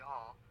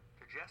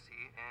Jesse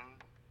in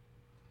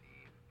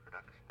the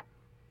production.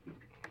 And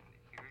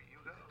here you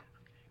go.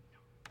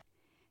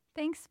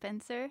 Thanks,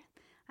 Spencer.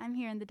 I'm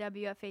here in the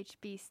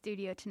WFHB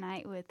studio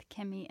tonight with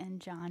Kimmie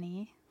and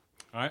Johnny.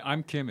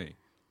 I'm Kimmie.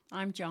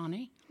 I'm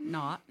Johnny,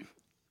 not.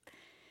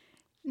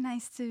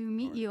 Nice to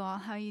meet you all.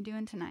 How are you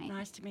doing tonight?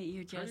 Nice to meet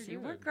you, Jesse.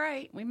 good. We're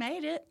great. We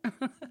made it.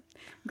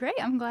 Great.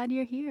 I'm glad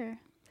you're here.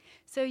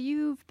 So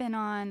you've been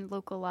on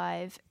Local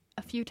Live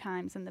a few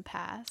times in the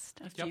past.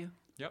 A few.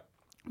 Yep.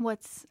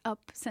 What's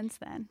up since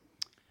then?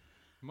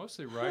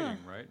 Mostly writing,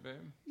 right,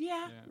 babe?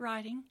 Yeah,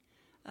 writing.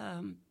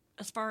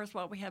 As far as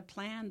what we had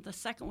planned, the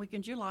second week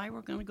in July,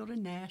 we're going to go to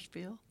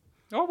Nashville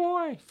Oh,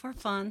 boy. for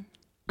fun.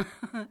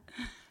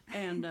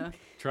 And,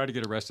 Try to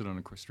get arrested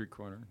on a street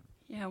corner.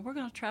 yeah, we're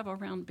going to travel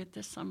around a bit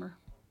this summer.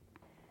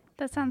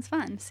 That sounds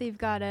fun. So you've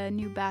got a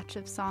new batch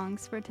of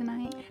songs for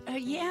tonight?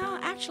 Yeah,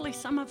 actually,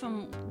 some of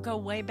them go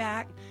way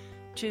back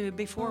to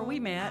before we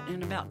met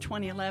in about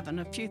 2011.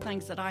 A few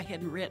things that I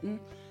hadn't written,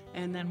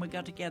 and then we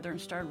got together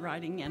and started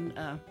writing.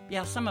 And,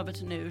 yeah, some of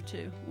it's new,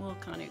 too. We'll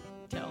kind of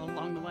tell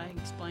along the way,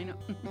 explain it.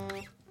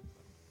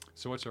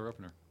 So what's our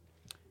opener?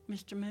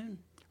 Mr. Moon.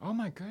 Oh,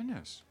 my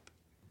goodness.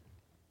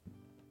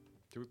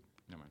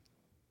 Never mind.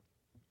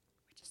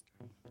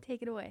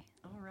 Take it away.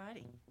 All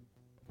righty.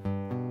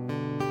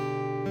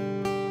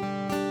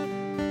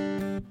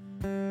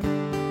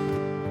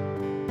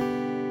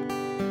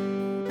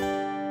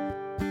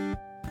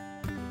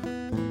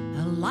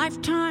 A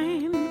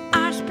lifetime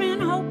I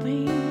spent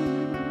hoping,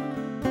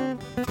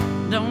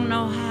 don't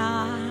know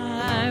how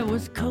I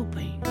was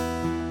coping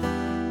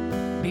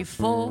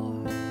before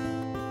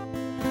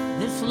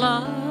this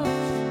love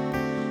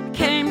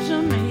came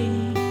to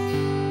me.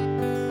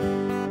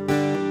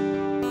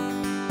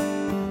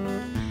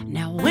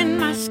 Now when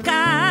my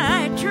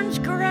sky turns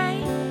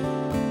gray,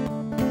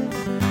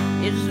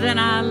 is then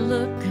I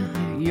look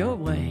your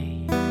way.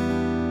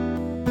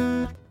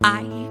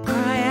 I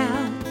cry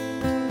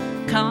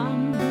out,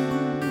 come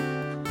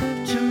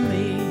to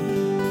me.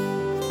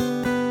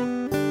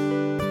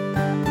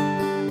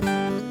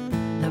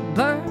 The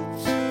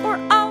birds were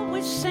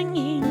always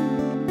singing,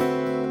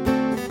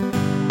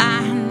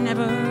 I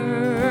never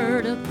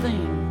heard a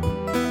thing.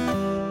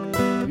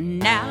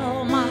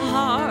 Now my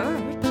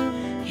heart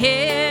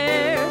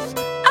hears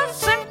a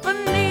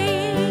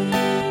symphony.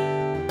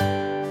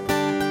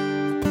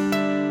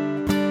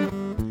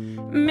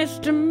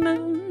 Mr.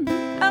 Moon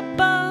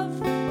above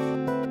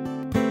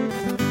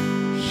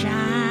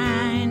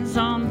shines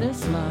on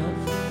this love.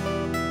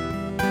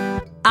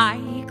 I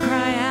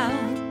cry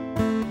out,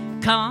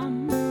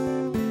 come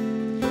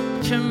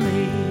to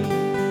me.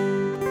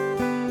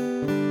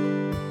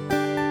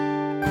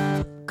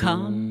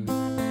 Come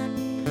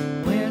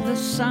where the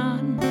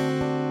sun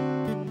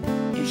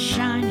is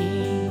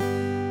shining,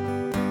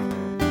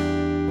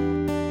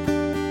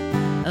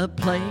 a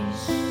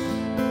place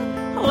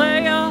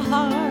where your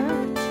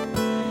heart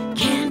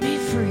can be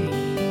free.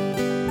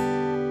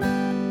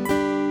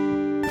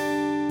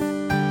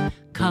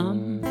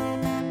 Come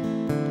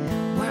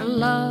where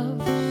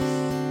love's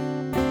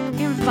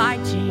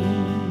inviting.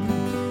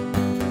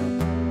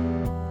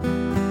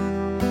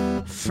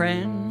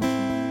 Friend,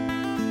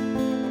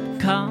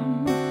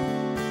 come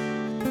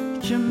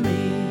to me.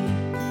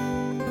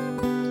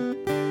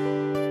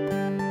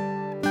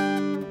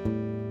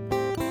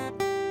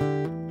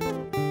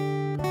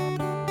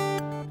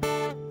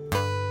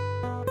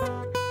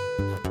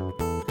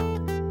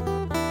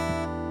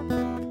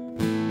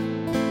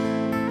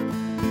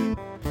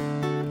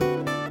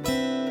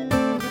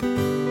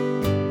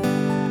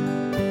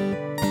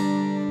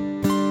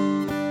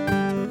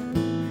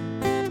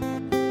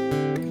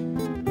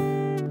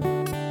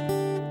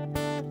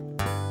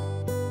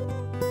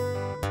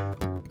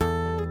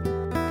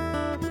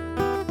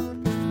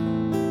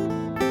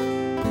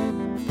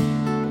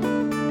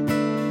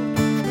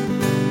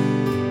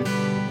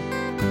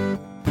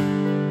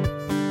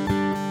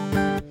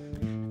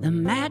 The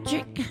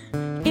magic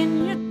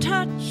in your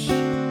touch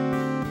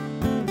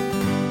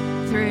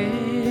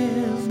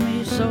thrills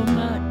me so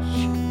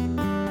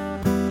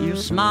much. Your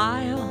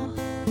smile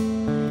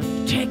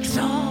takes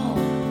all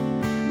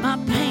my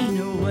pain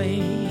away.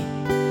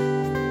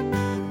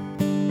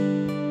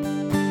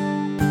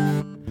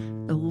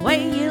 The way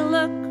you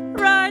look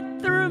right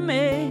through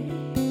me,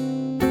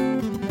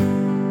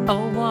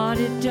 oh, what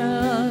it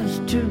does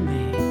to me.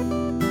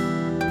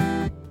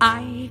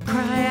 I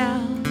cry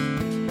out,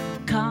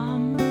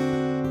 come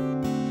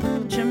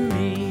to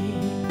me.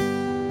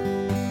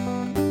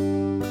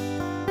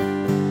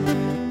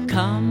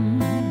 Come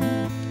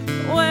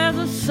where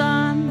the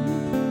sun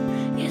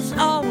is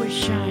always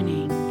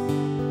shining,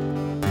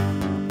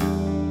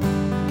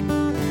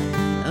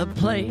 a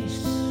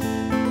place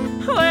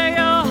where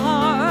your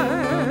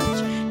heart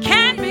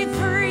can be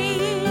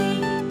free.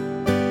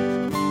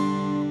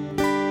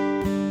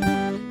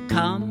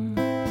 Come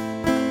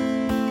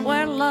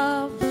where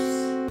love's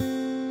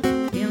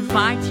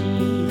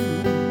inviting.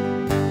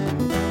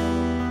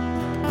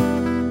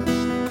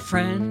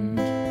 Friend,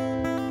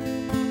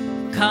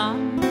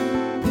 come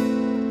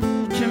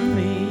to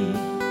me.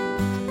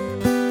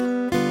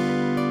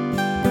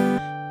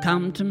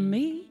 come to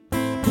me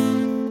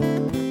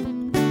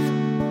and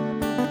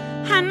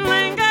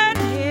lingered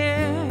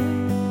here.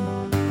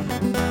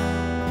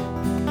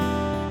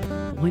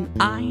 When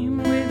I'm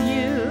with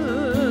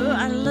you,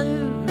 I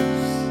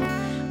lose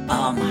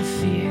all my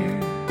fear.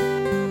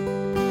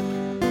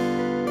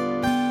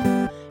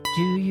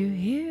 Do you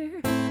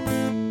hear?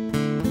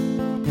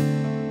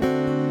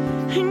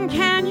 And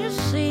can you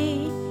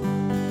see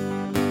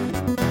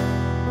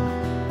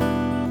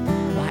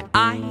why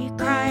I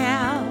cry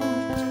out,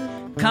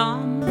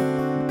 come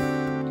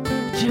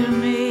to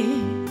me?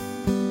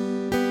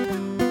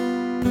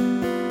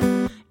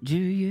 Do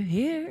you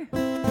hear?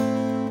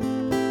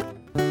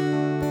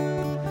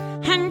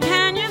 And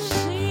can you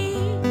see,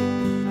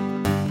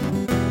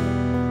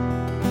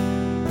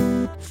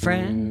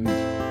 friend,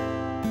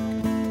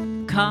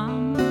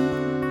 come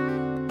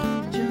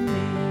to me?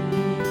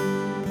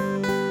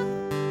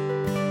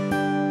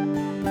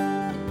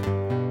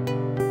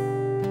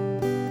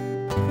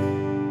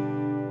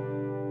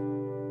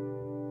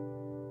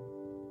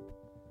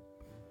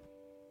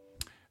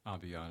 I'll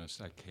be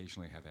honest, I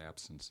occasionally have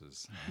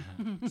absences.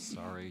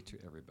 Sorry to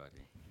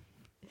everybody.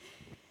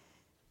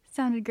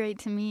 Sounded great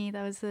to me.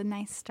 That was a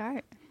nice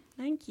start.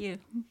 Thank you.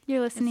 You're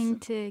listening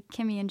to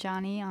Kimmie and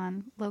Johnny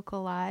on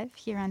Local Live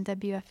here on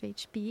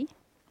WFHB.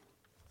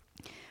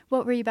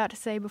 What were you about to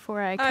say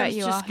before I cut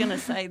you I was off? just going to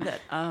say that,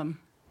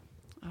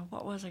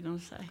 what was I going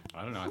to say?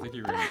 I don't know. I think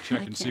you were going to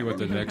check and see what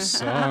the next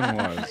song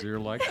was. You're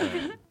like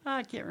that.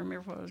 I can't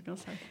remember what I was going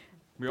to say.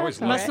 We always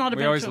all right. Must not have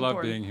we been always too love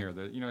important. being here.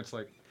 That, you know, it's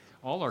like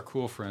all our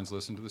cool friends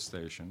listen to the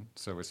station,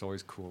 so it's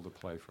always cool to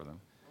play for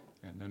them.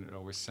 And then it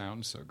always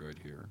sounds so good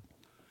here.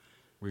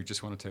 We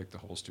just want to take the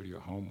whole studio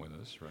home with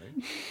us,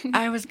 right?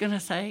 I was going to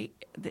say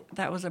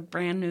that was a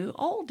brand new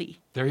oldie.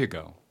 There you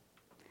go.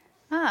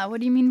 Ah, what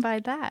do you mean by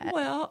that?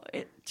 Well,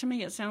 to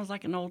me it sounds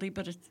like an oldie,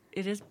 but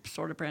it is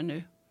sort of brand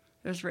new.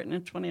 It was written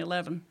in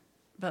 2011,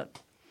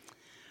 but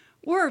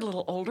we're a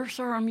little older,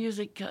 so our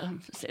music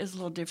is a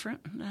little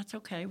different. That's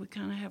okay. We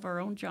kind of have our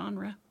own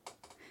genre.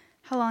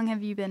 How long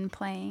have you been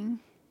playing?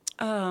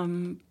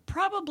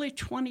 Probably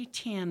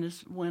 2010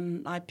 is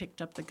when I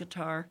picked up the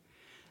guitar,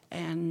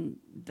 and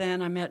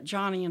then I met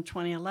Johnny in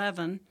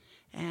 2011,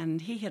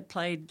 and he had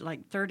played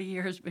like 30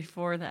 years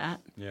before that.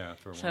 Yeah,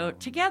 for a while. So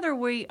together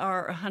we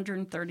are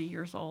 130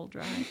 years old,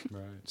 right?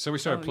 Right. So we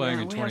started playing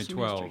yeah, in we have some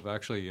 2012. history.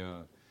 Actually,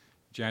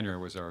 January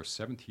was our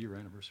 7th year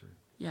anniversary.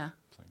 Yeah.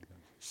 Playing that.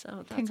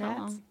 So that's Congrats.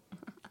 how long.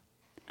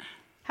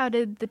 How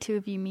did the two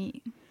of you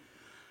meet?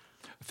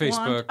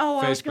 Facebook. I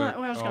was Facebook.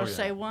 going Oh, to yeah.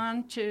 say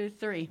 1, 2,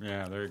 3.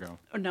 Yeah, there you go.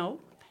 Oh, no,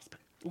 Facebook.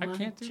 I 1,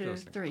 can't do 2,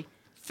 those things. 3.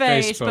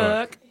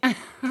 Facebook.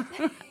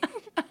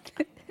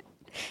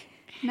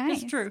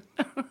 Nice. It's true.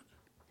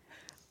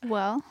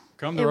 Well,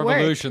 Come the it worked.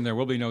 revolution, there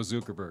will be no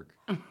Zuckerberg.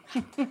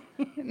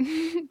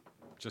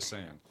 Just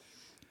saying.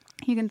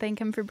 You can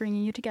thank him for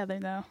bringing you together,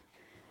 though.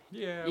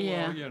 Yeah,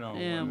 Yeah. well, you know,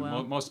 Yeah,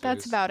 well. most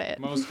That's days. about it.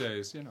 Most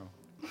days, you know.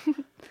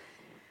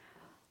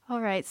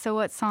 All right, so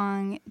what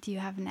song do you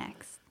have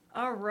next?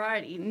 All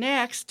righty.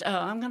 Next,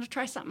 I'm going to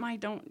try something I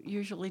don't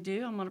usually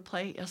do. I'm going to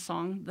play a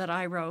song that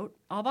I wrote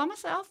all by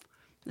myself.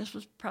 This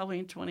was probably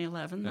in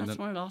 2011. That's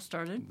when it all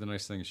started. The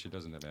nice thing is she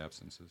doesn't have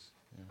absences.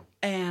 Yeah.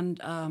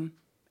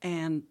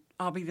 And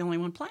I'll be the only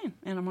one playing,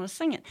 and I'm going to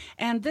sing it.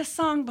 And this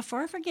song,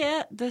 before I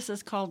forget, this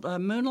is called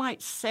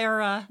Moonlight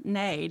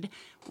Serenade,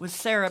 with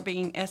Sarah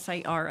being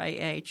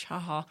S-A-R-A-H,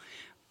 haha.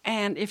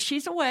 And if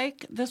she's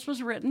awake, this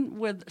was written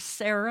with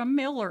Sarah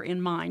Miller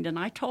in mind, and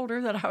I told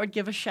her that I would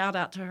give a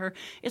shout-out to her.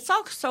 It's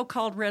also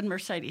called Red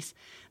Mercedes.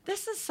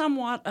 This is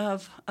somewhat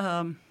of,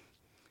 well,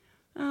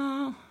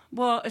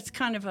 it's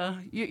kind of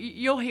a,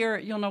 you'll hear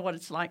it, you'll know what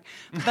it's like.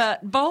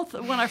 But both,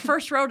 when I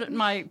first wrote it,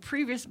 my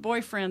previous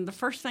boyfriend, the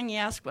first thing he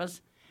asked was,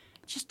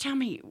 just tell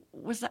me,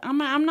 was that,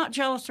 I'm not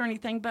jealous or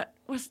anything, but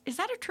is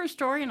that a true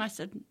story? And I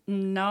said,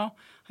 no,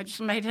 I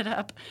just made it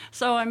up.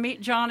 So I meet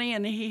Johnny,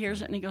 and he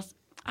hears it, and he goes,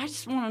 I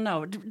just want to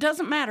know. It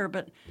doesn't matter,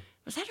 but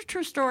was that a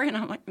true story? And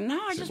I'm like, no,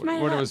 I just made it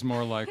up. What it was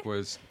more like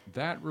was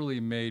that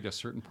really made a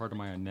certain part of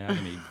my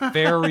anatomy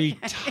very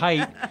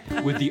tight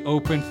with the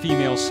open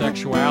female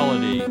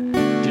sexuality.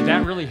 Did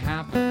that really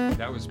happen?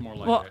 That was more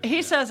like Well, that.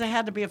 he says it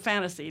had to be a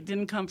fantasy. It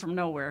didn't come from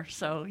nowhere.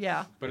 So,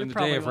 yeah. But it in the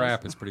probably day of was.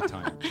 rap, it's pretty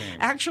tame.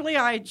 Actually,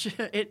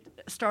 it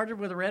started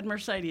with a red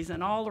Mercedes,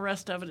 and all the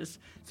rest of it is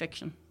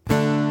fiction.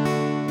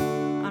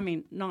 I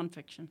mean,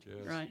 nonfiction. Yes.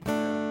 Right.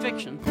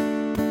 Fiction.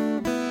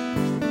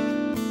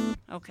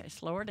 Okay,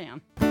 slow her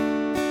down.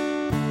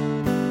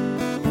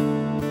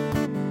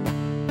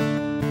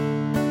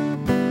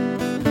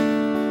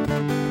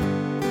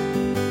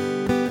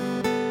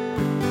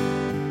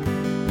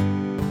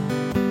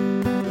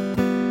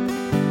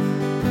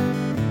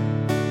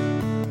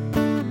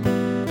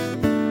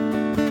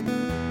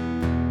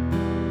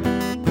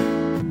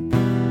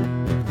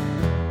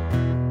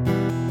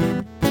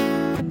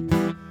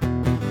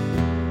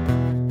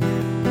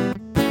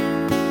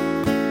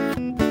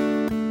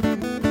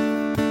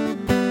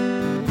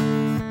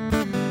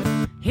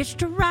 Hitched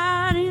to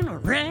ride in a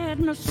red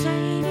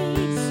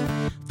Mercedes.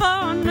 For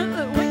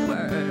another week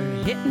we're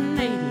hitting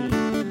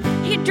 80.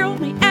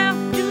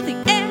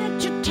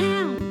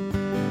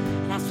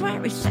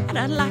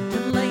 night I'd like to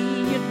lay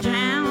you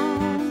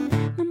down.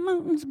 The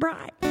moon's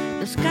bright,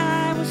 the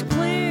sky was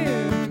clear.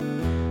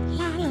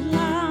 La la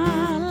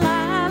la,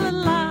 la la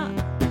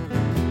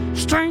la.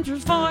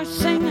 Stranger's voice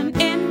singing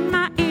in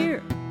my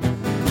ear.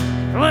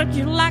 Would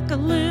you like a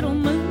little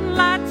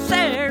moonlight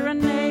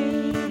serenade?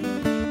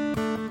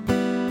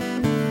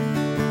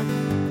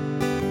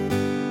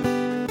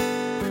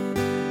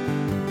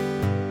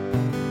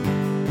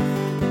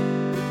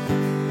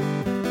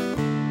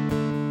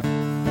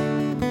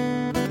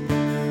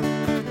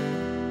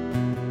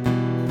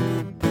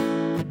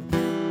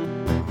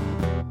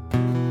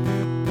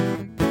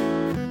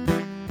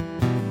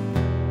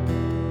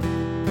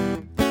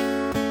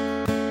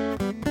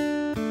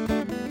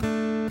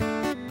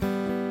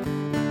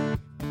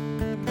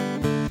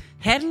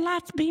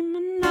 Headlights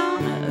beaming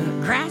on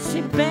a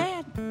grassy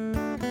bed,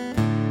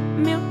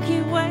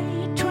 Milky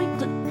Way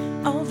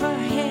twinkling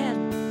overhead.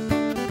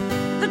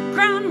 The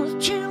ground was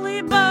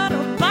chilly, but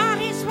our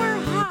bodies were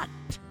hot.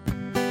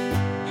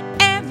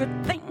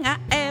 Everything I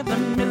ever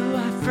knew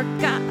I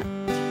forgot.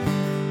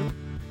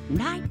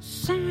 Night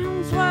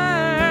sounds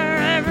were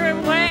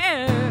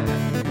everywhere.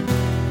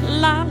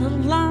 La la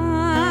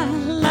la,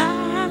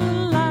 la la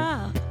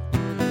la.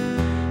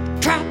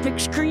 Traffic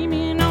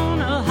screaming on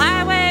a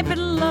highway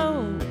below.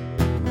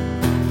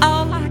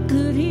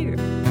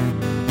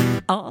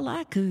 All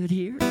I could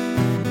hear,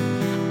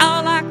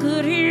 all I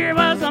could hear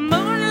was a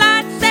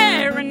moonlight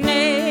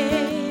serenade.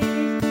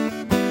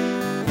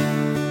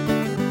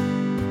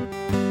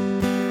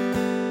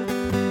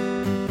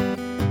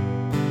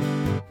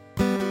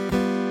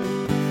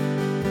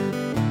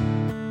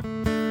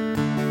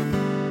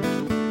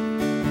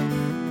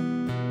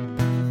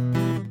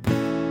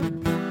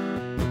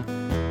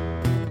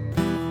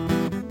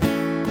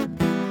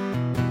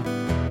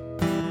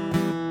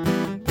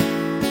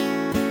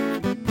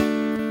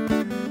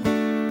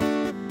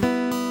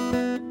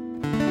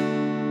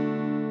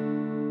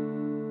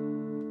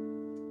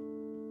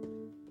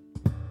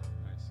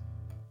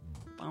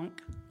 Bonk.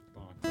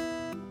 Bonk.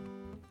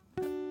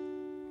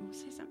 Want to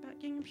say something about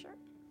Gingham shirt?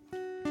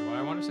 Do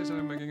I want to say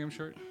something about Gingham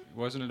shirt?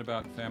 Wasn't it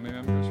about family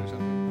members or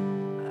something?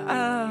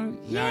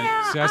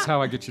 Yeah. See, that's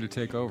how I get you to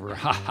take over.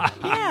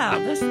 Yeah,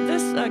 this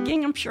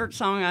Gingham shirt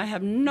song, I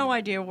have no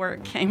idea where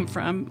it came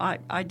from.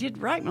 I did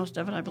write most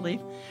of it, I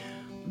believe.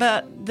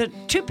 But the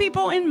two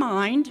people in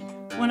mind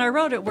when I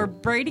wrote it were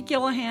Brady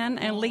Gillihan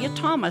and Leah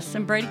Thomas.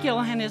 And Brady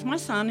Gillihan is my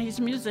son. He's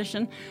a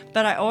musician.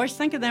 But I always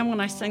think of them when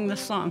I sing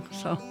this song.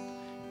 So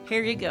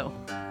here you go.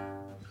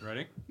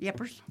 Ready?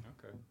 Yepers.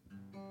 Okay.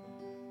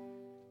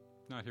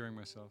 Not hearing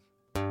myself.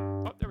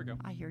 Oh, there we go.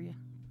 I hear you.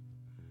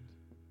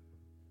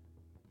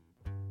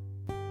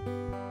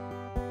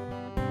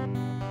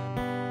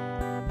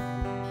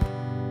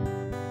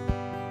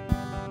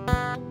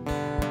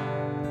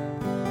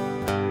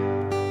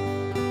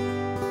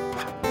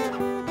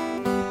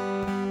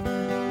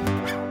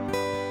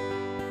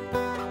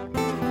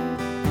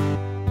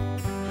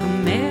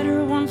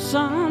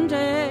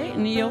 Sunday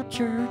in the old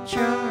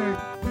churchyard,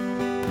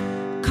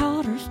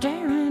 caught her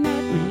staring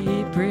at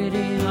me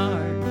pretty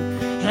hard.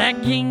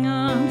 That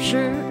gingham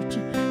shirt,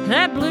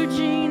 that blue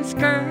jean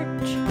skirt,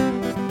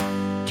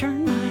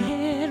 turned my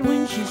head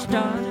when she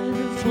started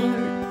to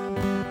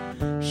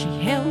flirt. She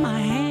held my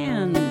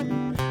hand,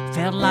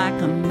 felt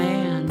like a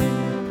man,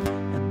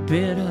 a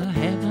bit of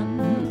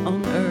heaven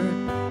on earth,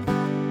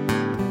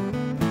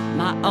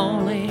 my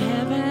only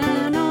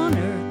heaven on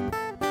earth.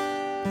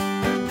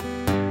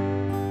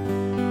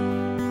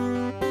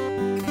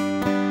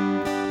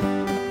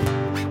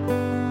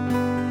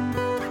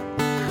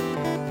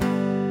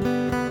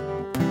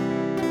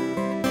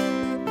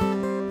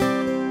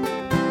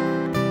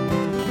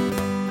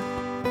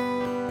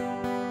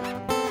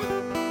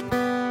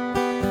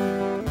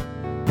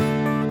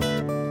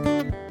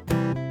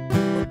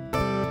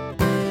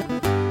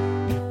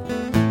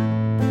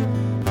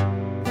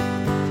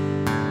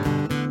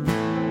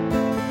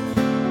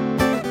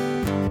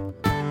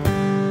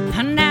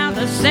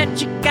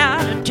 Said you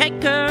gotta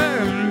take her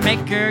and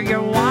make her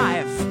your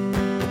wife.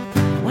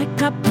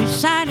 Wake up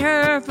beside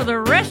her for the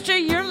rest of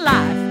your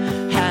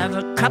life. Have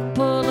a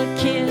couple of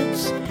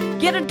kids,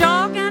 get a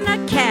dog and a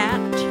cat.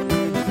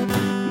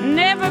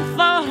 Never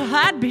thought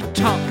I'd be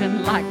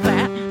talking like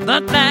that.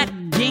 But that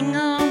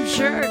gingham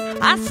shirt,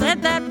 I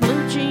said that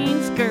blue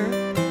jean skirt,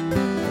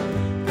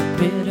 a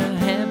bit of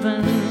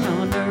heaven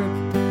on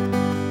earth.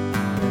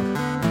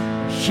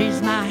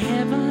 She's my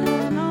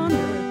heaven on earth.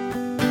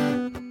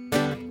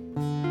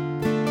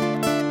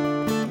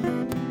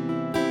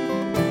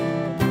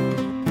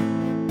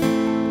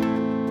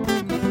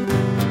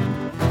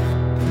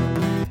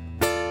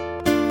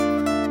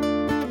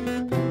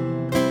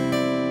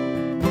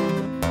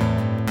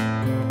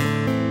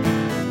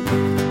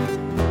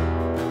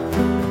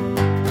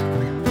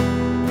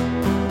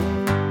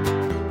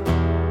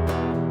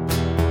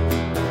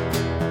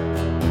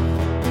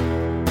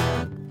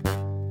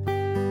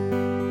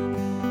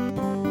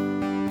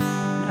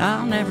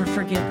 I'll never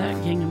forget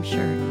that gingham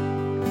shirt,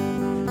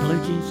 blue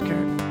jean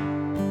skirt.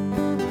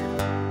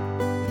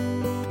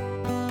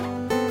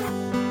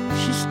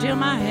 still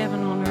my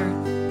heaven on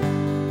earth.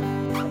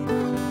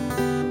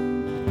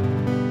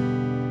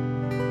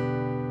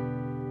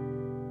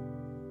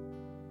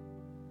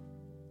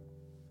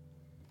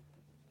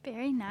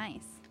 Very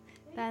nice.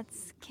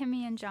 That's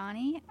Kimmie and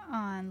Johnny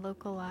on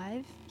Local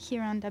Live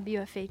here on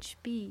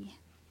WFHB.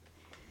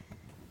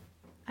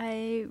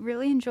 I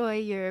really enjoy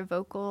your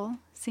vocal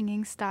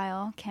singing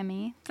style,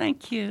 Kimmie.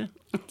 Thank you.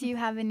 Do you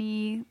have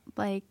any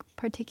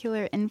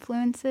particular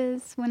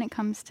influences when it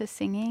comes to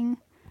singing?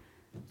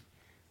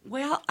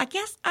 Well, I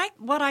guess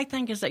what I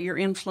think is that you're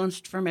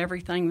influenced from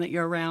everything that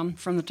you're around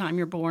from the time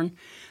you're born.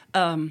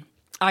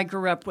 I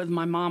grew up with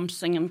my mom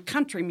singing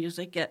country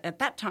music. At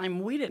that time,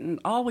 we didn't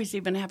always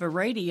even have a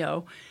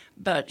radio,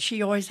 but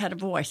she always had a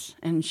voice,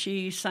 and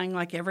she sang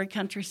like every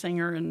country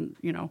singer, and,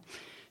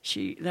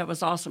 that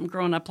was awesome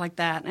growing up like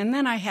that. And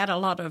then I had a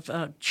lot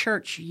of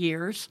church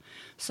years,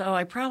 so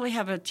I probably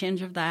have a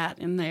tinge of that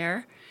in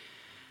there.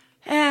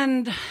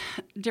 And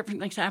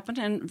different things happened.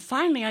 And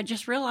finally, I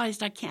just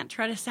realized I can't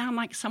try to sound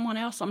like someone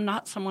else. I'm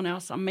not someone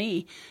else. I'm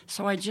me.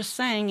 So I just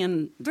sang,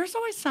 and there's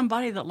always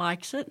somebody that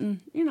likes it, and,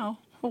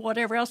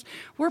 whatever else.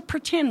 We're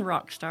pretend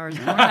rock stars,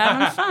 and we're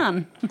having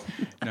fun.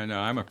 No,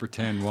 I'm a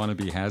pretend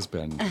wannabe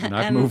has-been, and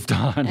I've moved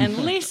on.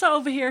 And Lisa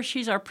over here,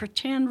 she's our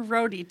pretend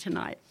roadie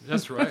tonight.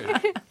 That's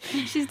right.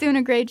 She's doing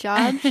a great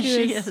job.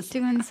 She was is.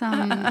 doing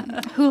some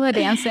hula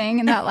dancing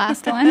in that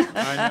last one.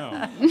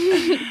 I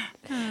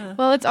know.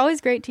 Well, it's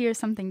always great to hear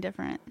something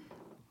different.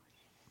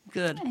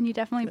 Good. And you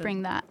definitely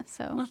bring that.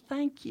 So Well,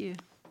 thank you.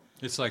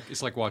 It's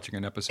like watching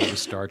an episode of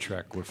Star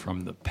Trek. We're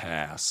from the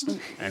past,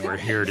 and we're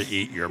here to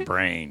eat your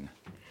brain.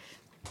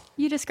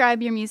 you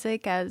describe your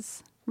music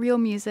as real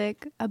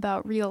music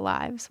about real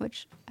lives,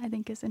 which I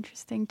think is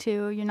interesting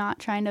too. You're not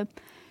trying to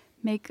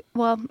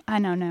I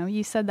don't know.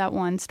 You said that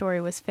one story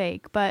was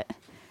fake, but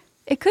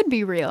it could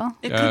be real.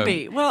 It could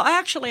be. Well,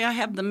 actually, I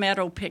have the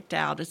meadow picked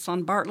out. It's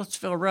on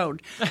Bartlettsville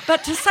Road.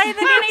 But to say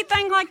that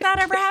anything like that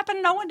ever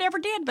happened, no one ever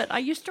did. But I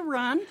used to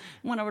run.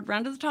 When I would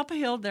run to the top of a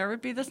hill, there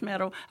would be this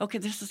meadow. Okay,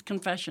 this is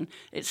confession.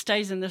 It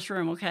stays in this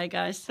room, okay,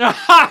 guys? So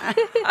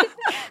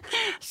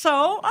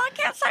I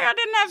can't say I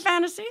didn't have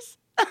fantasies.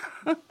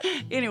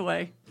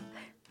 Anyway,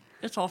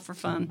 it's all for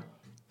fun.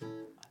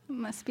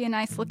 Must be a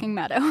nice looking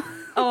meadow.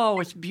 Oh,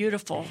 it's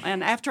beautiful.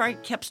 And after I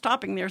kept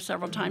stopping there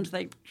several times,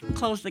 they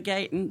closed the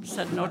gate and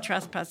said no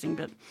trespassing,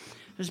 but it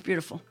was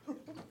beautiful.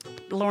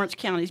 Lawrence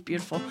County is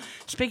beautiful.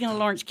 Speaking of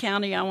Lawrence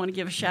County, I want to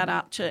give a shout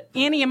out to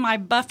any of my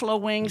Buffalo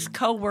Wings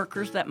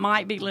co-workers that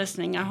might be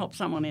listening. I hope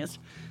someone is.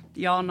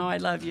 Y'all know I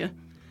love you.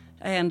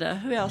 And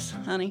who else,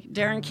 honey?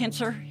 Darren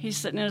Kinzer. He's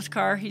sitting in his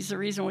car. He's the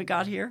reason we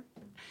got here.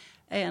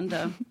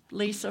 And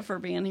Lisa for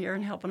being here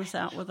and helping us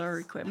out with our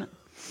equipment.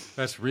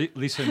 That's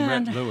Lisa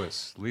and Rhett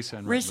Lewis. Lisa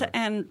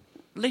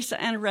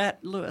and Rhett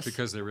Lewis.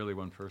 Because they're really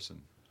one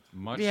person.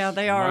 They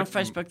are on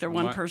Facebook. They're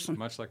one person.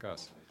 Much like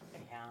us.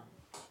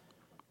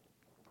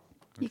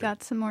 You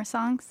got some more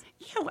songs?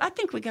 Yeah, I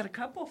think we got a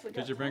couple.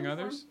 Did you bring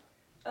others?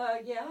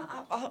 Yeah,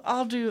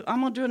 I'm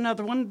gonna do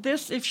another one.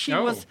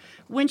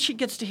 When she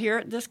gets to hear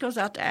it, this goes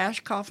out to Ash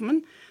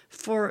Kaufman.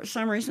 For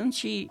some reason,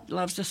 she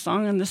loves this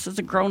song, and this is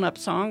a grown-up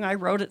song. I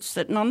wrote it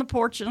sitting on the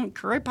porch in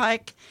Curry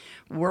Pike,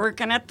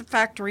 working at the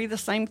factory, the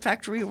same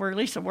factory where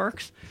Lisa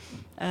works.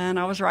 And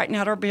I was writing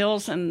out our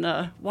bills and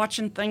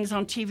watching things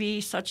on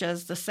TV, such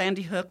as the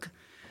Sandy Hook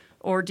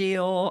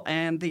ordeal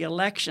and the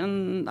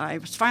election. I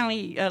was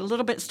finally a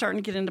little bit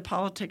starting to get into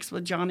politics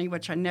with Johnny,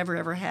 which I never,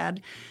 ever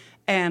had.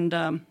 And,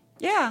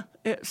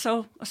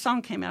 so a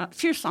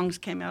few songs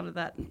came out of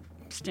that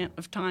stint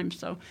of time.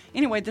 So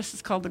anyway, this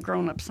is called the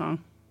grown-up song.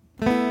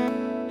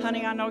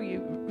 Honey, I know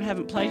you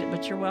haven't played it,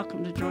 but you're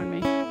welcome to join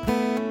me.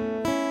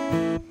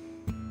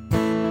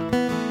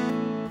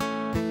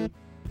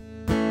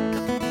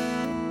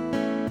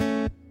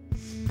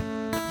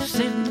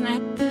 Sitting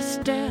at this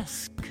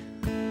desk,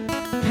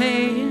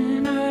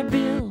 paying our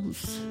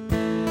bills,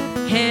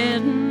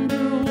 heading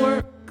to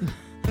work.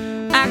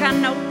 I got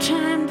no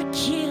time to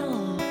kill.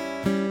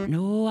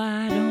 No,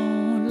 I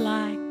don't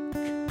like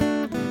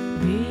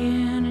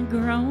being a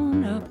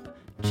grown-up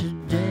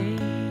today.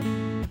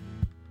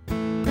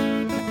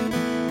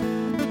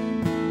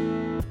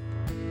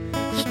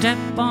 Step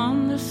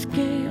on the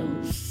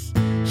scales,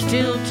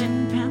 still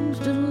 10 pounds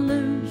to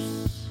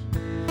lose.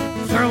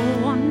 Throw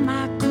on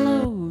my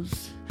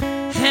clothes,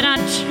 and I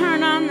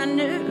turn on the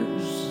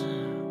news.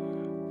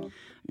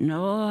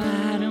 No,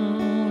 I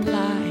don't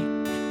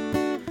like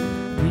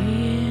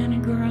being a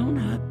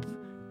grown-up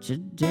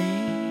today.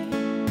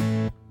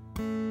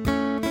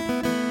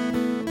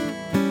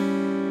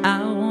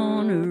 I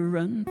wanna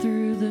run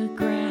through the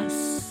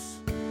grass,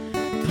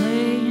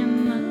 play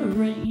in the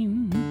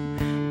rain,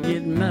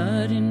 get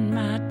mud in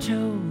my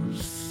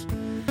toes,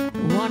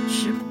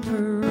 watch a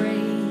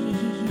parade,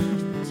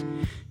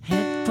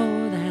 head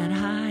for that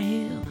high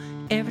hill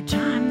every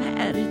time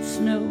that it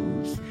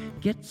snows,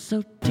 get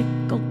so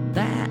tickled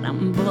that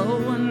I'm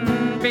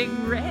blowing big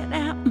red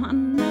out my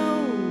nose.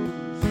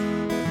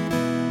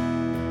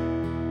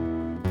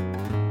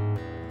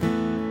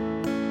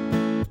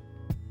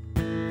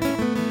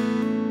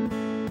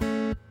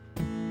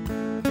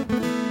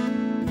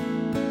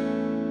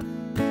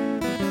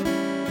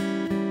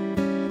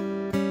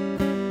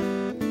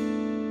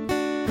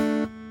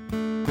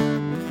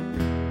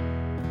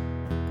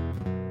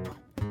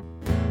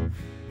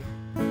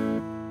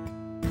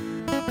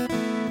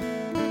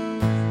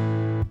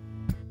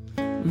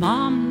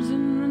 Mom's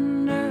in the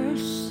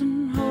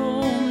nursing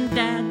home,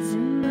 Dad's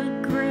in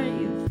the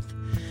grave,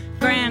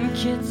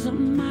 grandkids of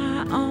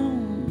my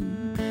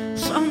own,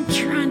 so I'm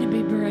trying to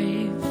be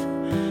brave,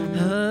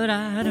 but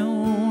I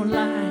don't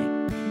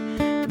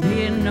like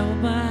being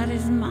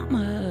nobody's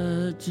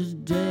mama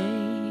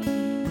today.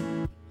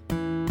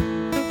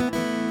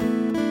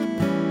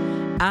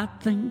 I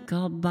think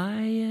I'll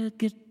buy a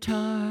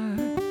guitar,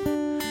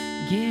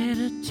 get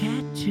a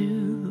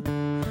tattoo,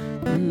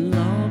 and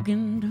log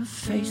into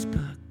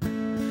Facebook,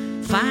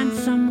 find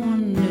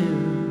someone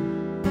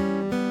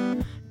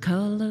new,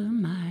 color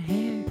my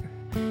hair,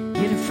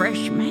 get a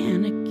fresh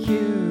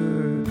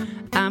manicure.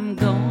 I'm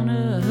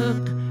gonna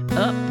hook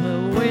up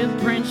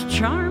with Prince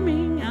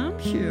Charming, I'm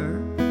sure.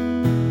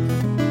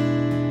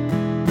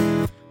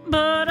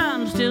 But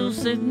I'm still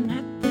sitting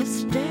at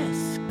this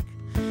desk,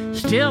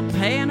 still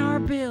paying our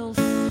bills,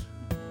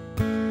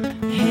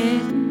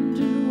 heading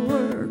to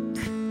work.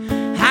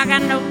 I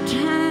got no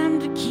time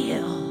to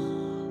kill.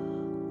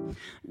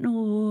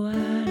 No,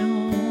 I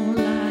don't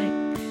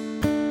like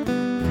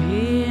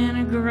being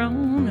a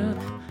grown-up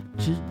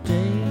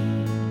today.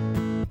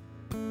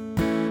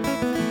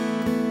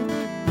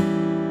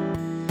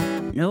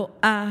 No,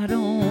 I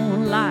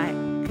don't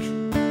like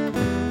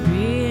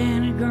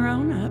being a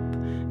grown-up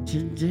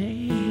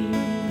today.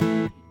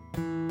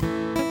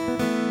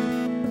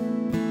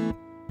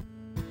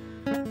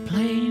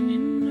 Playing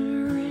in the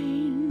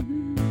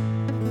rain,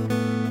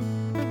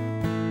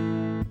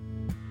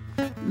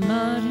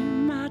 mud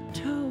in my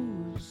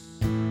toes,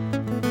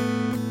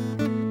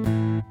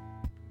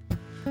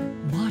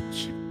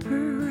 watch a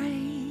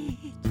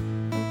parade.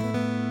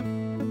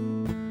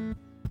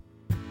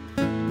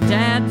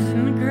 Dad's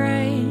in the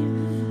grave.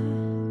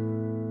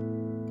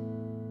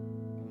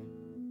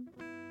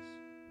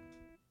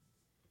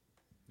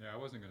 Yeah, I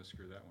wasn't going to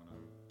screw that one up.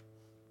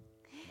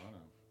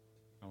 Mono.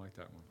 I like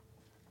that one.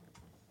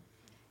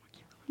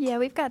 Yeah,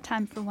 we've got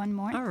time for one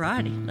more. All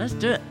righty, let's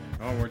do it.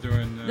 Oh, we're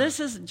doing... This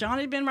is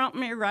Johnny been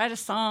wanting me to write a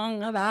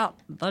song about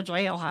the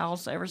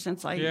jailhouse ever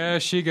since I... Yeah,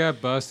 she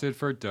got busted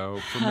for dope,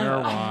 for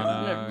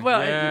marijuana.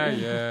 Well,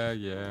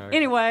 yeah.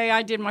 Anyway,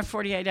 I did my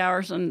 48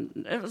 hours,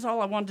 and it was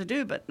all I wanted to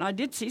do, but I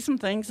did see some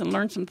things and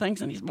learn some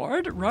things, and he's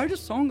write a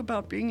song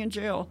about being in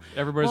jail.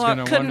 Everybody's Well,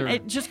 going to wonder...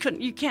 It just couldn't,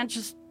 you can't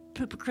just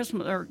poop a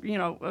Christmas, or,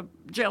 a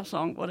jail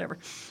song, whatever.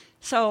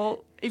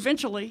 So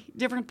eventually,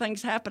 different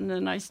things happened,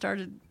 and I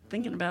started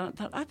thinking about it.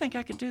 Thought, I think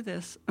I could do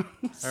this.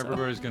 So-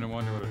 Everybody's going to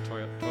wonder what a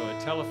toilet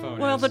telephone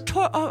Well, is.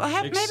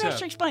 maybe I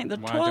should explain. The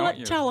Why don't toilet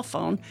you?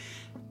 telephone.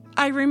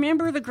 I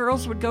remember the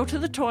girls would go to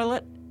the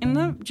toilet in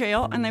the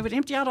jail, and they would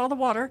empty out all the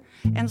water,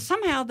 and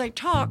somehow they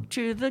talked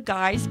to the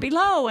guys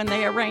below, and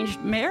they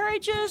arranged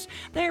marriages.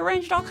 They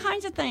arranged all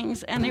kinds of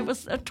things, and it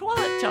was a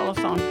toilet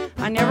telephone.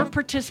 I never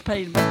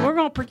participated, but we're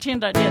going to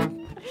pretend I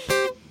did.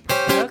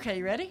 Okay,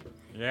 you ready?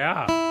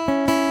 Yeah.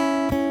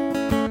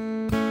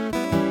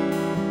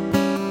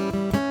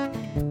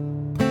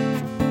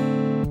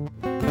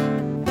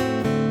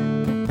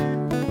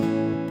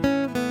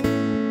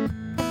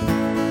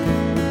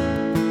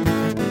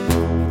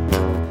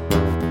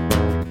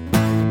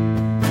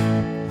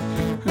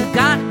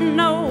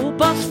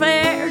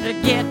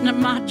 Getting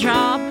my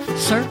job,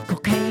 Circle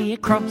K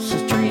across the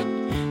street.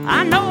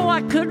 I know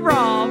I could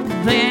rob.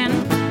 Then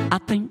I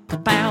think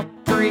about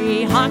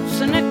 3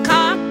 hots and a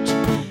cot.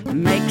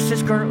 Makes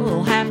this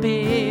girl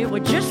happy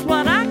with just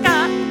what I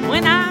got.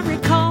 When I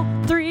recall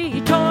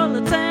 3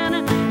 toilets and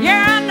a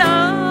year I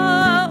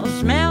know,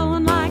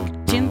 smelling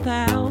like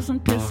 10,000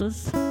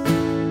 pisses.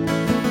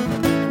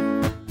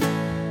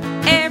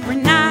 Every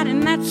night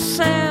in that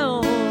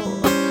cell,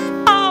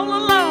 all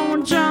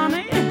alone,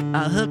 Johnny,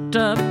 I hooked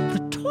up the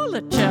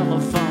toilet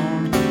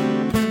telephone.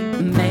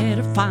 Met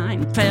a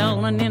fine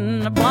felon in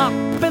the block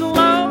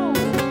below.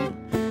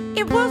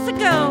 It was a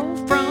go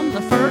from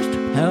the first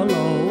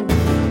hello.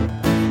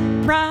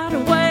 Right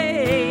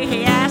away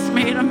he asked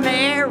me to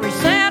marry.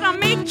 Said I'll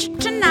meet you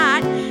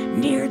tonight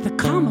near the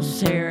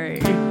commissary.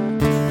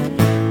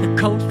 The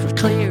coast was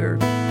clear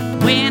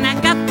when I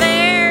got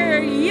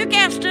there. You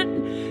guessed it,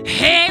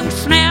 he was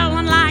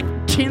smelling like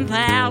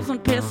 10,000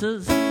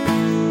 pisses.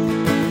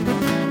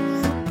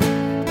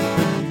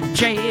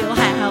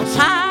 Jailhouse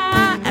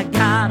high, I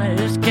gotta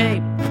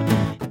escape.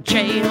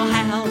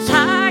 Jailhouse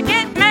high,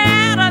 get me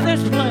out of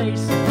this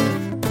place.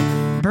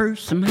 Brew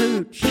some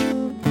hooch,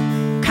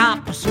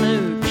 cop a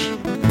smooch,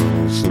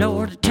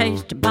 snort a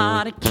taste of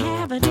body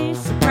cavity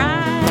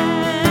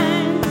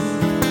surprise.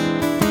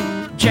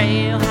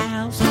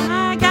 Jailhouse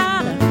high,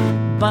 gotta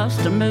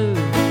bust a move.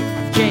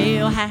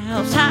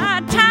 Jailhouse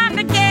high, time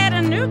to get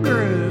a new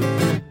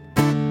groove.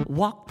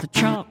 Walk the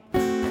chalk,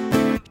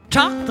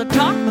 talk the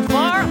talk before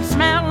I'm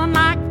smelling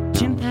like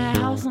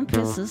 10,000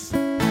 pisses.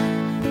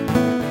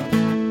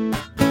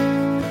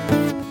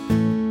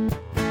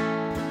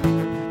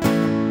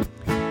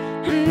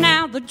 And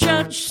now the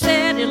judge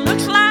said it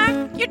looks like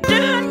you're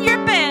doing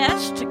your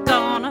best.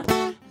 Gonna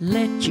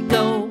let you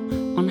go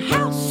on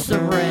house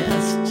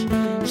arrest.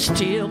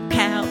 Still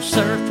couch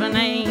surfing,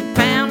 ain't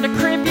found a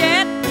crib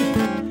yet.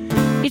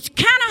 It's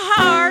kinda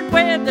hard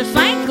with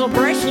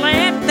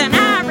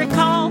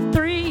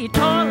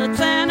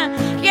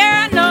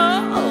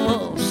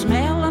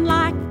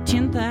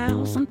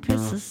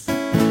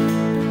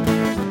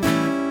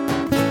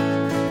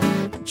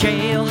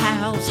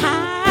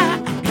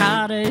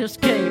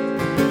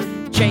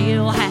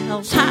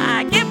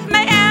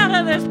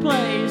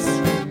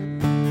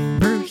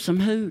some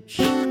hooch,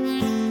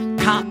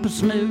 cop a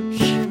smooch,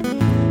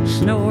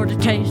 snort a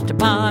taste of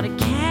body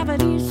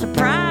cavity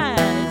surprise.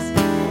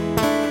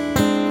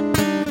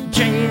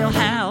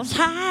 Jailhouse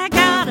high,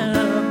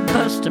 gotta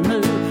bust a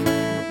move.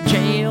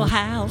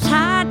 Jailhouse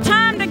high,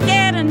 time to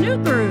get a new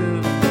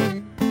groove.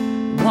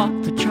 Walk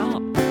the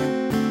chalk,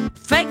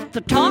 fake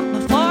the talk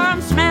before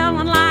I'm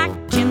smelling like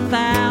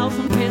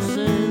 10,000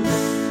 pisses.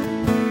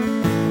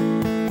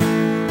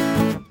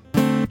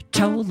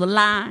 Toe the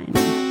line,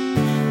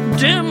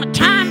 do my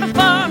time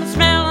before I'm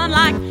smelling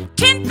like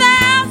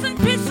 10,000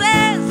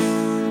 pisses.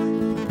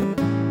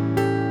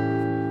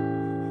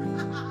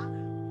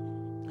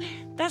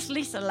 That's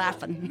Lisa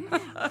laughing.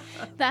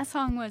 That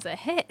song was a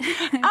hit.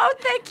 Oh,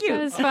 thank you.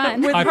 It was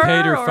fun. With I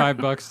paid her or-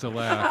 $5 to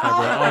laugh.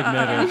 I'll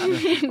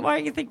admit it. Why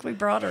do you think we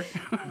brought her?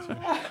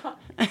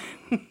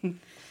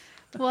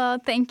 Well,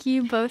 thank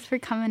you both for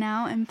coming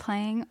out and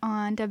playing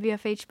on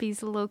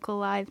WFHB's Local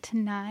Live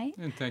tonight.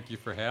 And thank you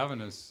for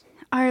having us.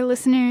 Our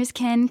listeners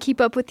can keep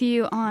up with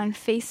you on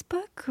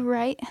Facebook,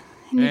 right?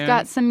 And you've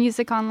got some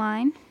music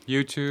online.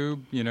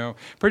 YouTube,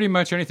 pretty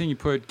much anything you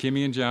put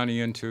Kimmie and Johnny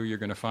into, you're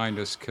going to find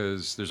us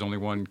because there's only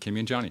one Kimmie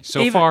and Johnny.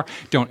 So far,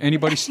 don't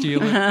anybody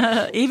steal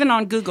it. Even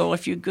on Google,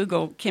 if you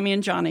Google Kimmie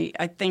and Johnny,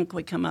 I think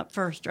we come up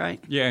first,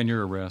 right? Yeah, and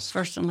your arrest.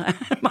 First and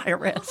last, my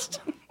arrest.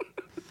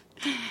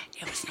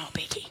 It was no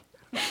biggie.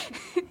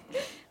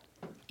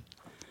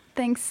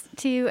 Thanks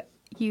to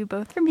you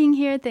both for being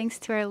here. Thanks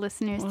to our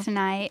listeners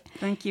tonight.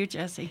 Thank you,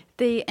 Jesse.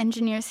 The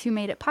engineers who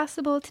made it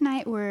possible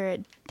tonight were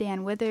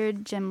Dan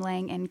Withard, Jim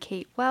Lang, and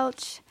Kate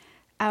Welch.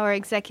 Our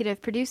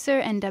executive producer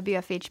and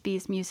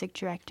WFHB's music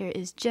director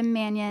is Jim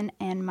Mannion,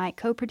 and my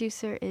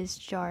co-producer is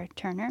Jar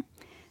Turner.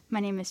 My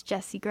name is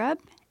Jessie Grubb,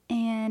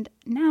 and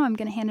now I'm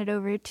going to hand it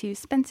over to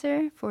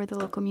Spencer for the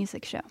local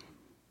music show.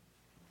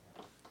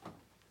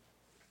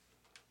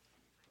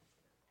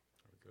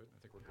 Good. I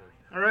think we're good.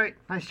 All right.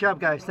 Nice job,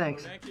 guys.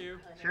 Thanks. Thank you.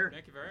 Sure.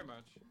 Thank you very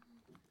much.